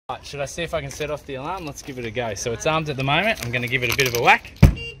Right, should I see if I can set off the alarm? Let's give it a go. So it's armed at the moment. I'm going to give it a bit of a whack.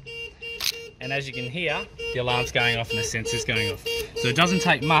 And as you can hear, the alarm's going off and the sensor's going off. So it doesn't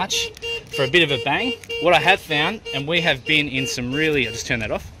take much for a bit of a bang. What I have found, and we have been in some really, I'll just turn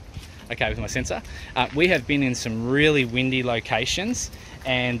that off, okay, with my sensor. We have been in some really windy locations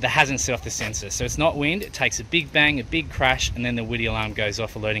and that hasn't set off the sensor. So it's not wind, it takes a big bang, a big crash, and then the WiTi alarm goes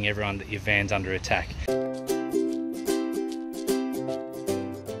off, alerting everyone that your van's under attack.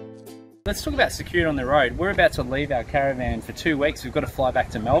 Let's talk about security on the road. We're about to leave our caravan for 2 weeks. We've got to fly back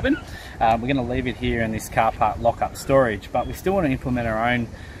to Melbourne. We're going to leave it here in this car park lock-up storage, but we still want to implement our own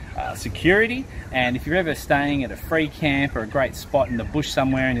security. And if you're ever staying at a free camp or a great spot in the bush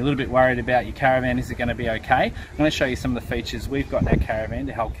somewhere and you're a little bit worried about your caravan, is it going to be okay? I'm going to show you some of the features we've got in our caravan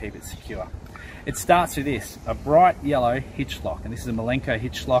to help keep it secure. It starts with this, a bright yellow hitch lock, and this is a Malenko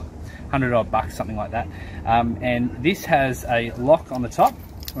hitch lock, $100 odd, something like that. And this has a lock on the top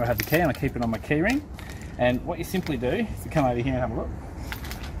where I have the key, and I keep it on my key ring. And what you simply do is you come over here and have a look.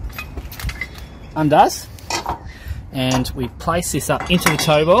 Undoes, and we place this up into the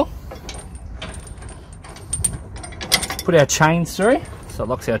tow ball. Put our chains through, so it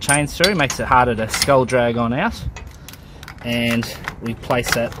locks our chains through, makes it harder to skull drag on out. And we place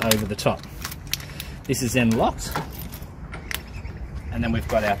that over the top. This is then locked. And then we've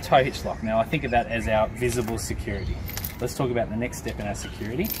got our tow hitch lock. Now I think of that as our visible security. Let's talk about the next step in our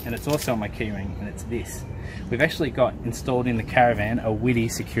security, and it's also on my keyring, and it's this. We've actually got installed in the caravan a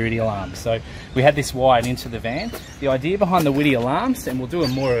WiTi security alarm. So we had this wired into the van. The idea behind the WiTi alarms, and we'll do a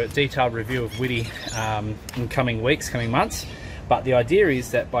more detailed review of WiTi in coming weeks, coming months, but the idea is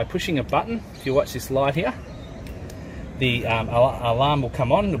that by pushing a button, if you watch this light here, the alarm will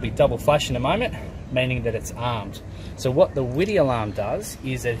come on, and it'll be double flash in a moment, meaning that it's armed. So what the WiTi alarm does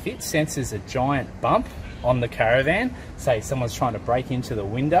is that if it senses a giant bump on the caravan, say someone's trying to break into the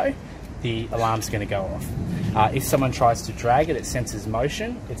window, the alarm's going to go off. If someone tries to drag it, it senses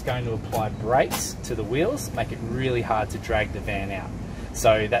motion, it's going to apply brakes to the wheels, make it really hard to drag the van out.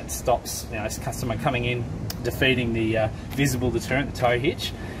 So that stops, you know, someone coming in, defeating the visible deterrent, the tow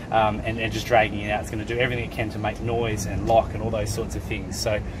hitch, and just dragging it out. It's going to do everything it can to make noise and lock and all those sorts of things.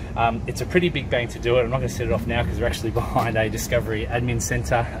 So it's a pretty big bang to do it. I'm not going to set it off now because we're actually behind a Discovery admin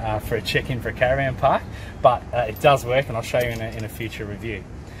centre for a check-in for a caravan park, but it does work, and I'll show you in a future review.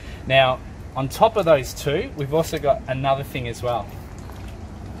 Now, on top of those two, we've also got another thing as well.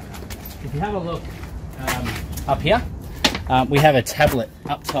 If you have a look up here, we have a tablet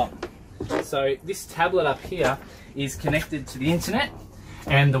up top. So this tablet up here is connected to the internet,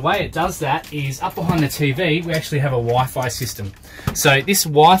 and the way it does that is up behind the TV we actually have a Wi-Fi system. So this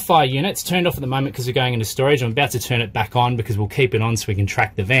Wi-Fi unit's turned off at the moment because we're going into storage. I'm about to turn it back on because we'll keep it on so we can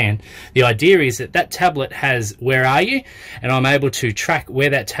track the van. The idea is that that tablet has where are you, and I'm able to track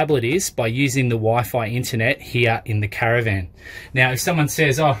where that tablet is by using the Wi-Fi internet here in the caravan. Now if someone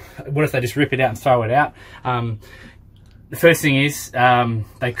says, oh, what if they just rip it out and throw it out? The first thing is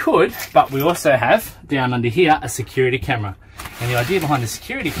they could, but we also have down under here a security camera. And the idea behind the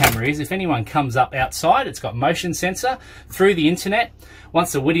security camera is if anyone comes up outside, it's got motion sensor through the internet.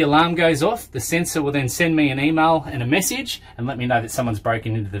 Once the WiTi alarm goes off, the sensor will then send me an email and a message and let me know that someone's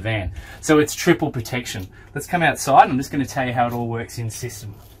broken into the van. So it's triple protection. Let's come outside. I'm just going to tell you how it all works in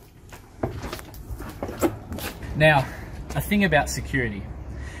system. Now, a thing about security.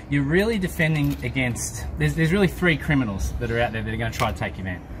 You're really defending against, there's really three criminals that are out there that are going to try to take your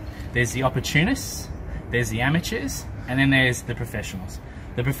van. There's the opportunists, there's the amateurs, and then there's the professionals.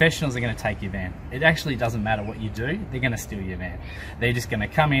 The professionals are going to take your van. It actually doesn't matter what you do, they're going to steal your van. They're just going to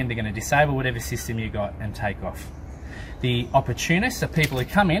come in, they're going to disable whatever system you got and take off. The opportunists are people who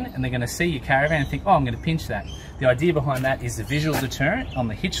come in and they're going to see your caravan and think, oh, I'm going to pinch that. The idea behind that is the visual deterrent on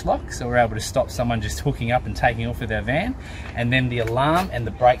the hitch lock, so we're able to stop someone just hooking up and taking off with their van, and then the alarm and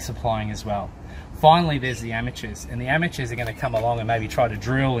the brakes applying as well. Finally, there's the amateurs, and the amateurs are going to come along and maybe try to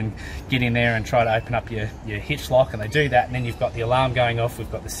drill and get in there and try to open up your hitch lock, and they do that, and then you've got the alarm going off,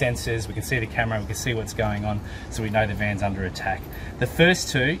 we've got the sensors, we can see the camera, we can see what's going on, so we know the van's under attack. The first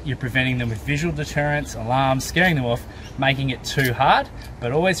two, you're preventing them with visual deterrents, alarms, scaring them off, making it too hard,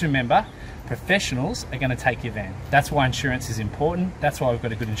 but always remember, professionals are going to take your van. That's why insurance is important, that's why we've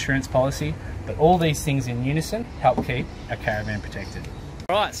got a good insurance policy, but all these things in unison help keep our caravan protected.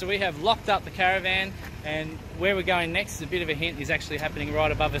 Right, so we have locked up the caravan, and where we're going next, a bit of a hint, is actually happening right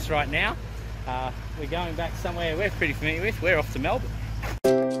above us right now. We're going back somewhere we're pretty familiar with. We're off to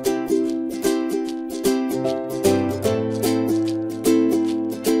Melbourne.